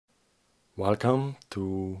Welcome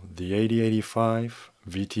to the 8085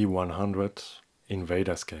 VT100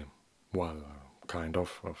 Invaders game. Well, kind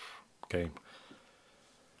of game.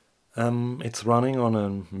 It's running on a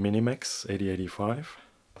MiniMax8085.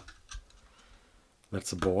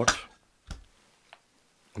 That's a board.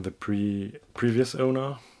 The previous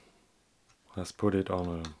owner has put it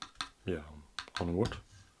on on wood.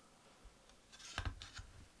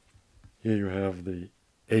 Here you have the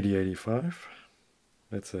 8085.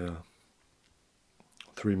 It's a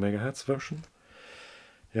 3 MHz version.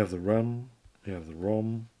 You have the RAM, you have the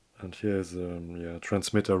ROM, and here's a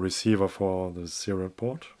transmitter receiver for the serial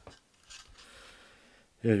port.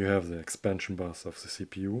 Here you have the expansion bus of the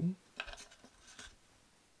CPU,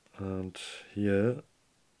 and here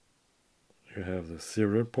you have the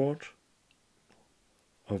serial port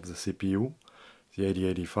of the CPU. The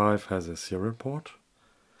 8085 has a serial port,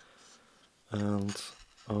 and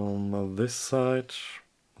on this side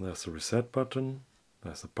there's a reset button.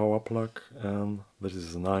 There's a power plug, and this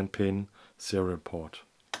is a 9-pin serial port,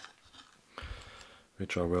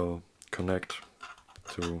 which I will connect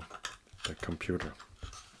to the computer.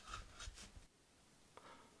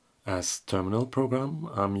 As terminal program,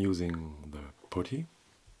 I'm using the PuTTY,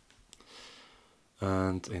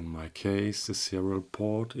 and in my case the serial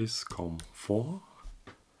port is COM4.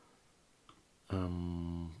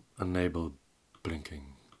 Enable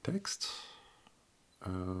blinking text,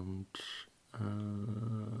 and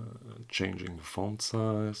changing the font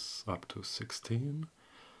size up to 16,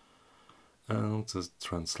 and the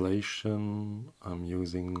translation I'm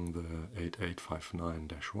using the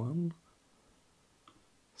 8859-1.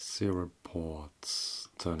 Serial ports,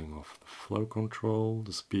 turning off the flow control,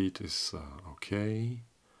 the speed is okay,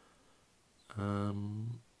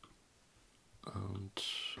 and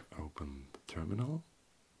open the terminal.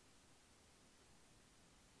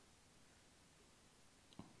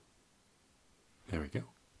 There we go.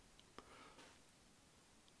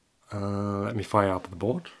 Let me fire up the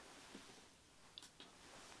board.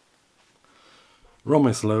 ROM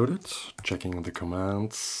is loaded, checking the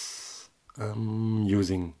commands,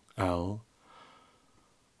 using L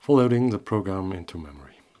for loading the program into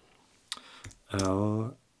memory.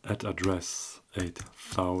 L at address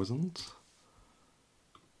 8000,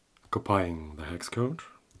 copying the hex code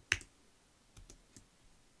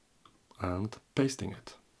and pasting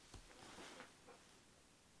it.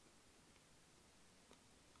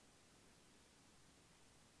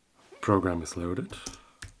 Program is loaded,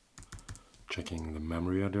 checking the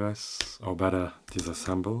memory address, or better,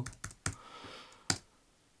 disassemble.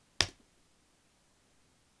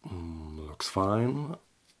 Looks fine.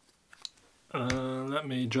 Let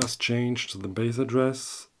me just change to the base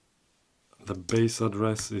address. The base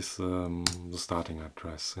address is the starting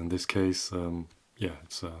address. In this case,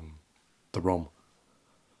 it's the ROM.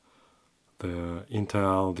 The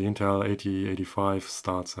Intel 8085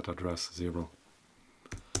 starts at address 0.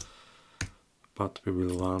 But we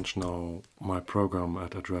will launch now my program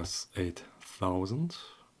at address 8000.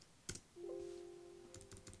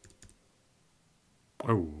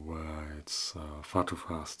 Oh, it's far too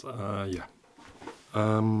fast.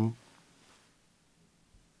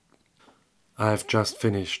 I've just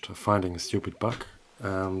finished finding a stupid bug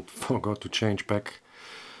and forgot to change back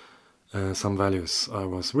some values. I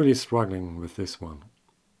was really struggling with this one.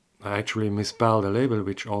 I actually misspelled a label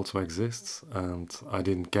which also exists, and I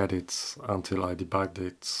didn't get it until I debugged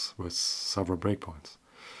it with several breakpoints.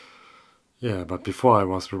 Yeah, but before I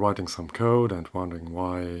was rewriting some code and wondering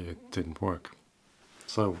why it didn't work.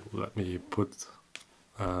 So let me put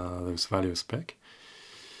those values back.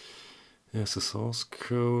 Here's the source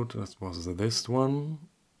code, that was this one.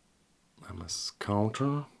 MS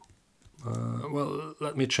counter. Well,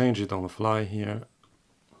 let me change it on the fly here.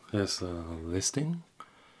 Here's a listing.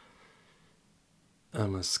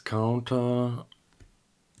 MS counter,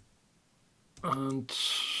 and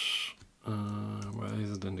where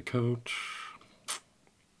is it in the code?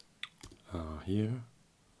 Here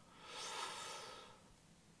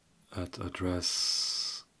at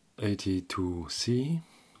address 82C,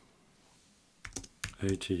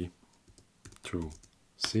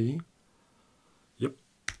 82C. Yep,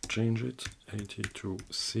 change it,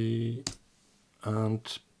 82C,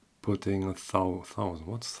 and putting 1,000.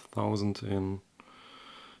 What's 1,000 in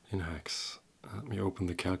hex? Let me open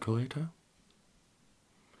the calculator.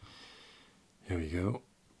 Here we go.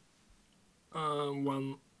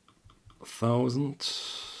 1,000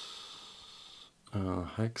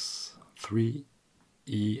 hex 3E8.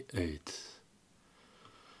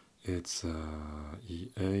 It's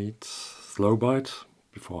E8 slow byte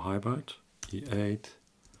before high byte. E8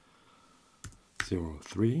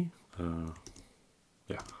 03.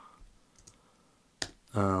 Yeah.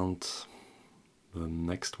 And the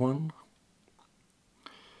next one,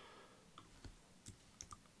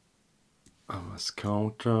 MS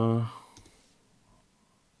counter,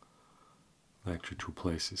 actually two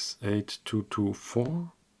places,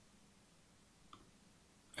 8224,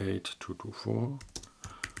 8224,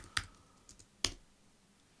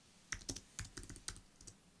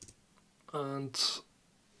 and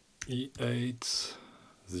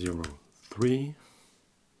E803,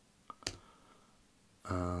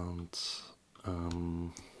 and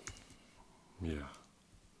yeah,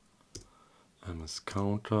 MS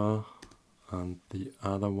counter, and the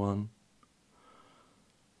other one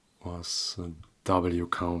was a W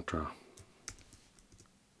counter.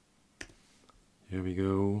 Here we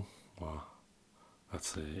go. Wow,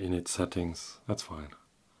 that's the init settings, that's fine.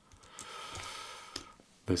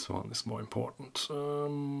 This one is more important.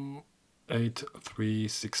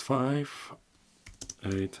 8365,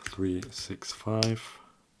 8365,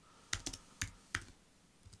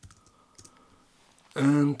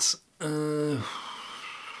 and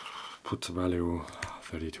put the value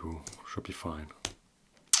 32, should be fine.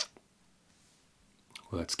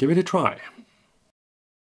 Let's give it a try.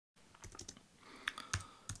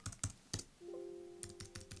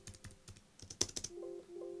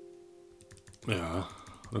 Yeah,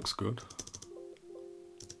 looks good.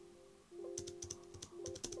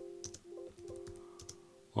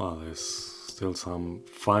 Well, there's still some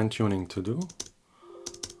fine-tuning to do,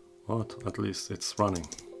 but at least it's running.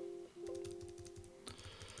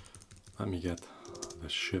 Let me get the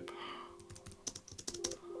ship.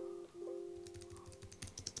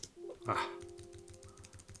 Ah,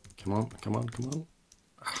 come on, come on, come on.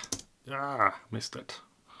 Ah, yeah, missed it.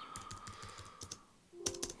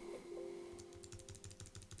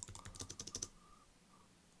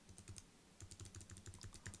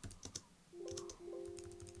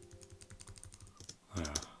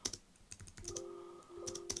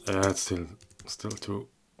 Yeah, it's still too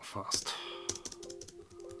fast.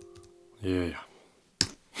 Yeah.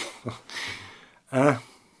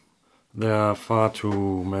 There are far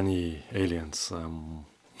too many aliens.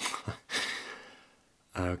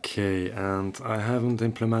 Okay, and I haven't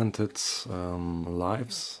implemented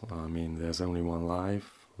lives. I mean, there's only one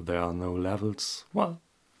life. There are no levels. Well,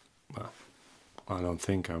 I don't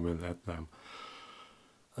think I will add them.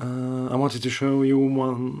 I wanted to show you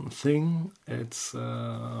one thing. It's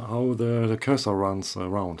how the cursor runs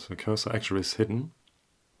around. The cursor actually is hidden,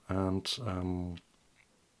 and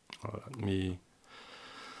let me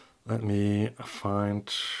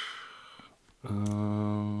find.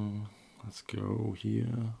 Let's go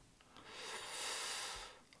here.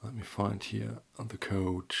 Let me find here the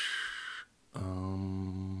code.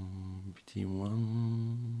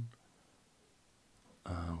 VT1.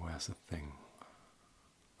 Where's the thing?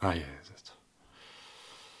 Ah, yeah, is it?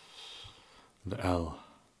 The L.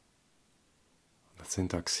 The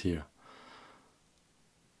syntax here.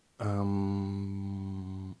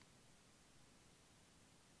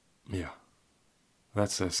 Yeah.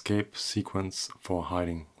 That's the escape sequence for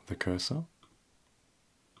hiding the cursor.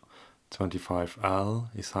 25L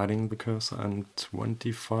is hiding the cursor and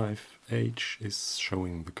 25H is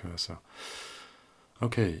showing the cursor.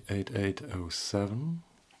 Okay, 8807.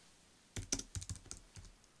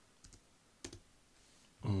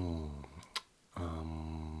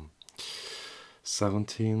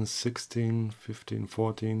 17, 16, 15,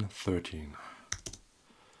 14, 13.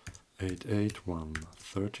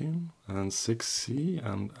 88113 and 6C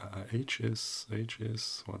and H is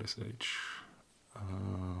what is H?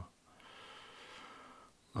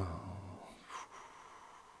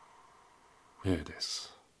 Here it is,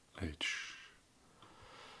 H.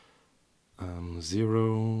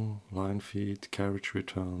 0 line feed carriage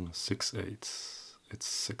return 68. It's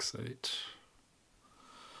 68.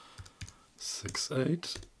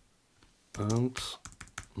 68, and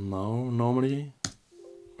now normally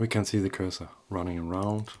we can see the cursor running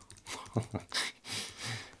around.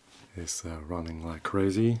 It's running like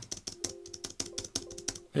crazy.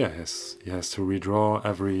 Yeah, he has to redraw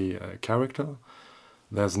every character.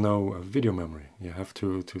 There's no video memory. You have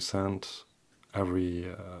to send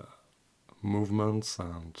every movements,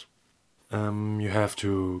 and you have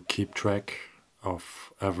to keep track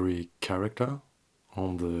of every character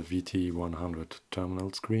on the VT100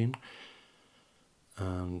 terminal screen.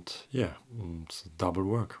 And yeah, it's double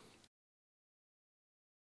work.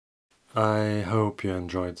 I hope you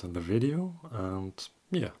enjoyed the video, and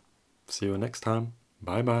yeah, see you next time.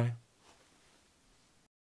 Bye bye.